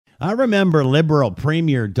I remember Liberal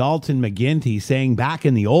Premier Dalton McGuinty saying back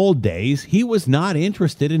in the old days he was not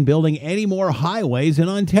interested in building any more highways in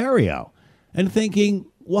Ontario, and thinking,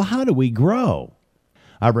 well, how do we grow?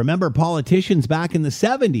 I remember politicians back in the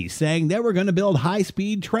 70s saying they were going to build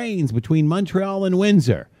high-speed trains between Montreal and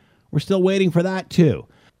Windsor. We're still waiting for that too.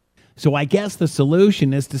 So I guess the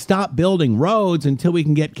solution is to stop building roads until we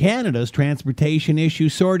can get Canada's transportation issue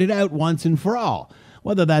sorted out once and for all.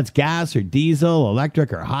 Whether that's gas or diesel,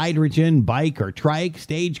 electric or hydrogen, bike or trike,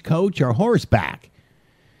 stagecoach or horseback.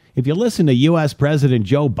 If you listen to U.S. President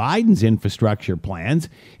Joe Biden's infrastructure plans,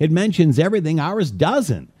 it mentions everything ours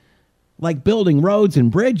doesn't, like building roads and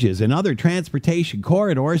bridges and other transportation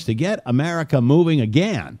corridors to get America moving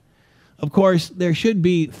again. Of course, there should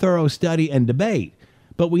be thorough study and debate,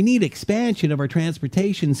 but we need expansion of our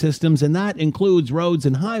transportation systems, and that includes roads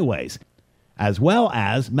and highways, as well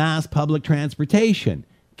as mass public transportation.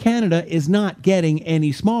 Canada is not getting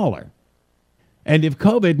any smaller. And if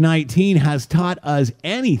COVID-19 has taught us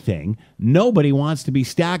anything, nobody wants to be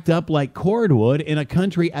stacked up like cordwood in a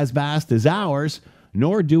country as vast as ours,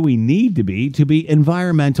 nor do we need to be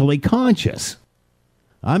environmentally conscious.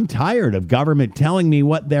 I'm tired of government telling me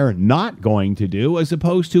what they're not going to do as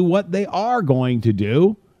opposed to what they are going to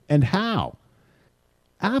do and how.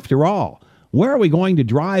 After all, where are we going to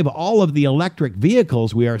drive all of the electric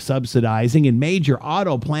vehicles we are subsidizing in major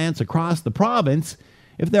auto plants across the province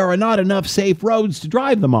if there are not enough safe roads to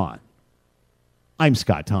drive them on? I'm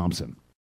Scott Thompson.